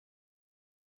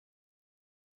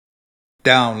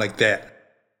Down like that.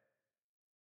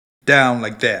 Down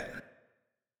like that.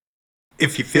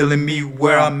 If you're feeling me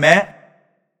where I'm at,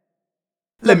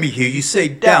 let me hear you say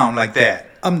down like that.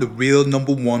 I'm the real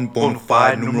number one, bona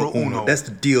fide numero uno. That's the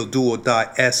deal, do or die.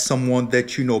 Ask someone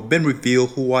that you know, been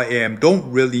revealed who I am.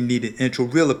 Don't really need an intro,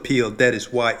 real appeal. That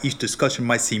is why each discussion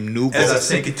might seem new. As I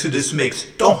sink into this mix,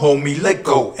 don't hold me, let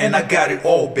go. And I got it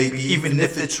all, baby, even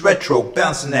if it's retro.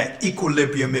 Bouncing at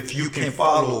equilibrium if you can't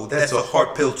follow. That's a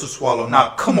hard pill to swallow. Now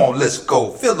come on, let's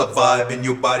go. Feel the vibe in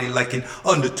your body like an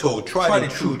undertow. Tried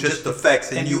and true, just the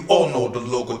facts, and you all know the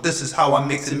logo. This is how I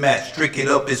mix and match. Drink it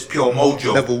up, it's pure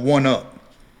mojo. Level 1 up.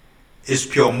 It's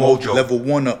pure mojo. Level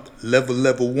 1 up,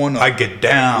 level 1 up. I get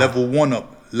down. Level 1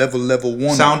 up, level 1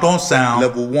 up. Sound on sound.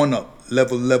 Level 1 up,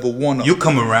 level 1 up. You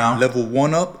come around. Level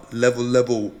 1 up,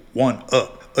 level 1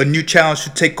 up. A new challenge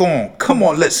to take on. Come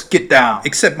on, let's get down.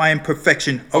 Accept my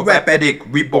imperfection, a rap addict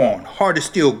reborn. Hard to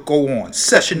still go on,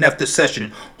 session after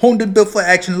session. Honed and built for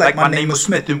action like my name was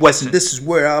Smith & Wesson. This is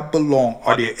where I belong.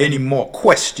 Are there any more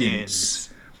questions?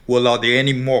 Well, are there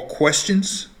any more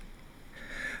questions?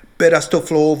 Bet I still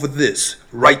flow over this,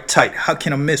 right tight. How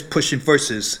can I miss pushing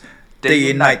verses? Day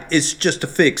and night, it's just a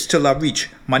fix till I reach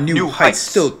my new heights.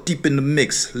 Still deep in the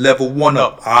mix, level 1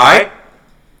 up, alright?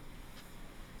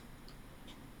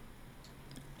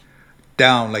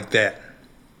 Down like that.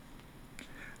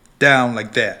 Down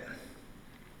like that.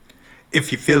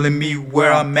 If you're feeling me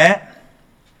where I'm at,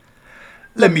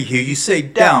 let me hear you say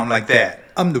down like that.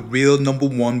 I'm the real number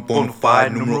one, bona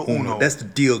fide numero uno. That's the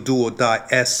deal, do or die.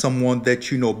 Ask someone that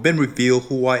you know, been revealed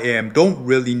who I am. Don't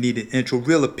really need an intro,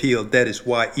 real appeal. That is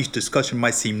why each discussion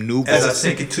might seem new. As I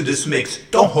sink into this mix,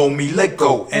 don't hold me, let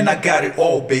go. And I got it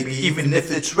all, baby, even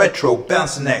if it's retro.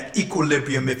 Bouncing at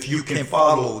equilibrium if you can't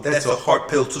follow. That's a hard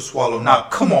pill to swallow. Now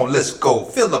come on, let's go.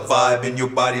 Feel the vibe in your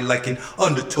body like an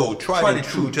undertow. Tried and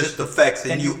true, just the facts,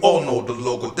 and you all know the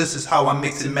logo. This is how I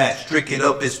mix and match. Drink it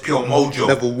up, it's pure mojo.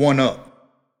 Level 1 up.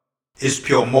 It's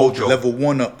pure mojo. Level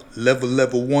 1 up, level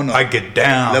 1 up. I get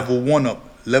down. Level 1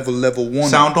 up, level 1 up.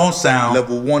 Sound on sound.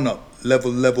 Level 1 up,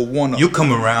 level 1 up. You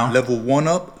come around. Level 1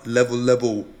 up,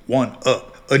 level 1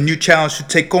 up. A new challenge to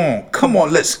take on. Come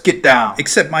on, let's get down.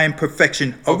 Accept my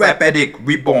imperfection, a rap addict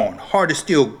reborn. Hard to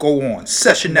still go on,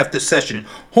 session after session.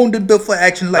 Honed and built for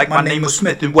action like my name was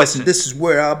Smith & Wesson. This is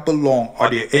where I belong. Are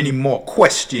there any more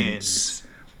questions?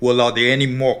 Well, are there any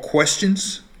more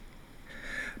questions?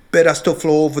 Bet I still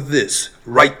flow over this,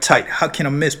 right tight. How can I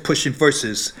miss pushing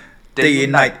verses? Day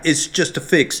and night, it's just a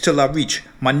fix till I reach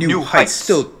my new heights.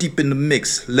 Still deep in the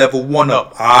mix, level 1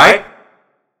 up, alright?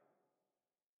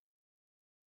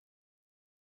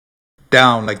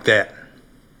 Down like that.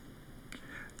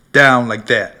 Down like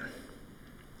that.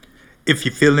 If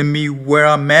you're feeling me where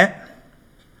I'm at,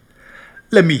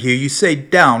 let me hear you say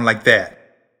down like that.